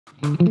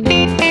Hey,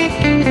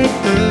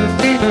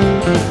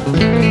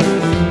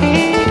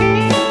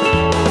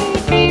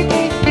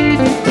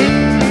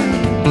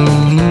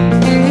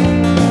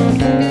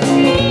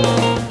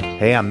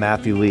 I'm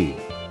Matthew Lee,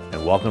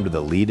 and welcome to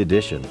the lead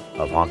edition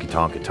of Honky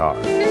Tonk Guitar.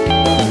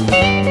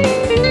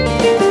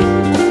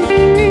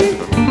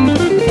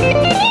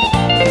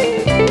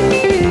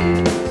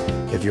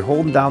 If you're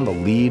holding down the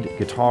lead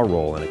guitar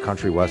role in a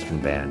country western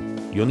band,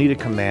 you'll need a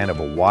command of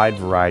a wide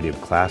variety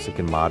of classic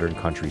and modern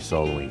country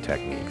soloing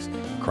techniques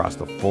across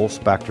the full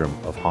spectrum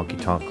of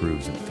honky-tonk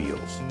grooves and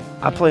feels.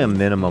 I play a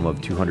minimum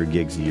of 200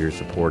 gigs a year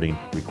supporting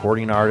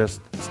recording artists,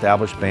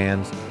 established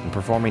bands, and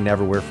performing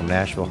everywhere from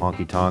Nashville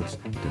honky-tonks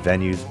to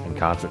venues and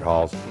concert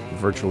halls in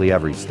virtually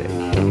every state.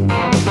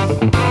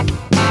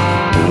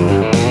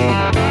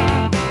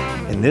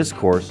 In this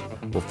course,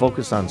 we'll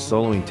focus on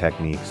soloing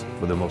techniques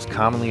for the most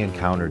commonly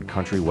encountered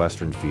country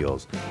western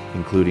feels,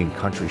 including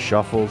country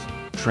shuffles,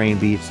 train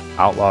beats,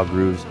 outlaw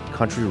grooves,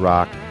 country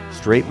rock,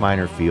 straight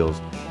minor feels,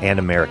 and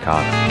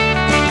Americana.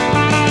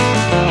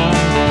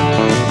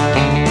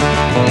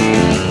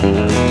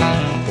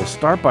 We'll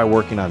start by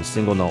working on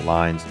single note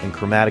lines and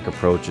chromatic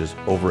approaches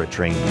over a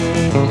train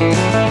beat.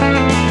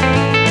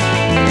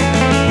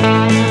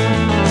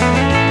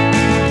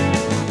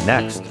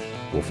 Next,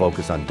 we'll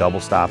focus on double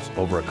stops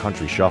over a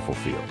country shuffle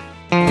feel.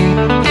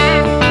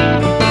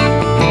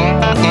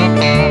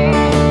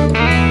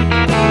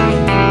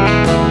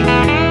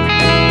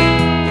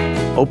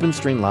 Open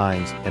string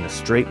lines and a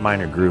straight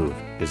minor groove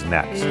is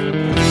next.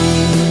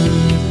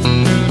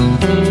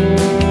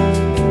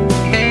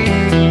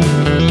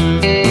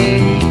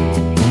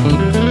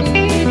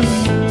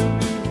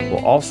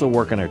 We'll also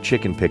work on our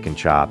chicken picking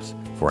chops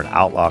for an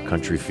outlaw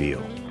country feel.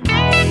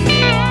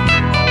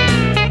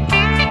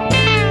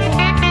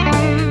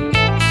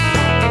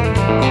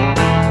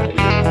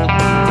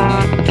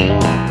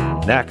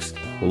 Next,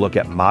 we'll look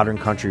at modern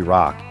country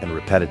rock and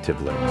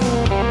repetitive licks.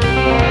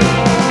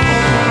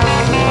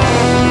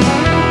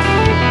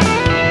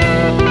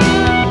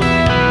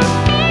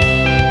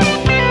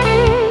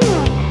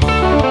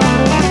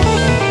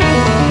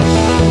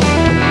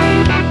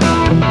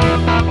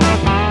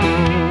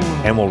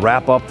 And we'll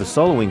wrap up the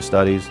soloing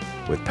studies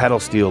with pedal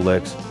steel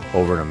licks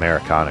over an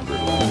Americana groove.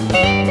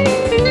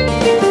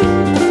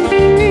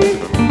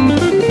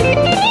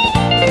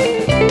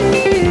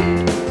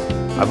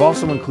 I've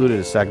also included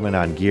a segment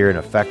on gear and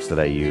effects that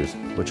I use,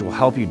 which will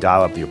help you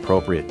dial up the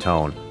appropriate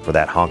tone for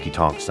that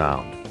honky-tonk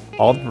sound.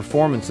 All the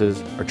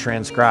performances are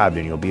transcribed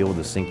and you'll be able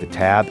to sync the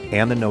tab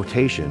and the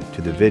notation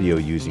to the video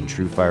using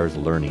TrueFire's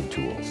learning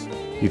tools.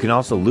 You can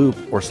also loop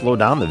or slow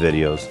down the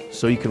videos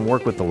so you can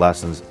work with the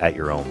lessons at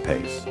your own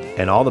pace.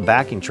 And all the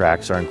backing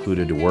tracks are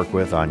included to work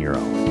with on your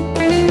own.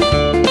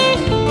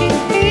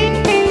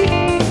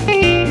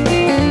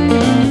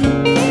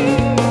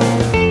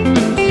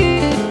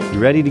 You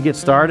ready to get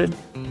started?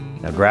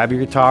 Now grab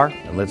your guitar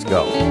and let's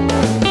go.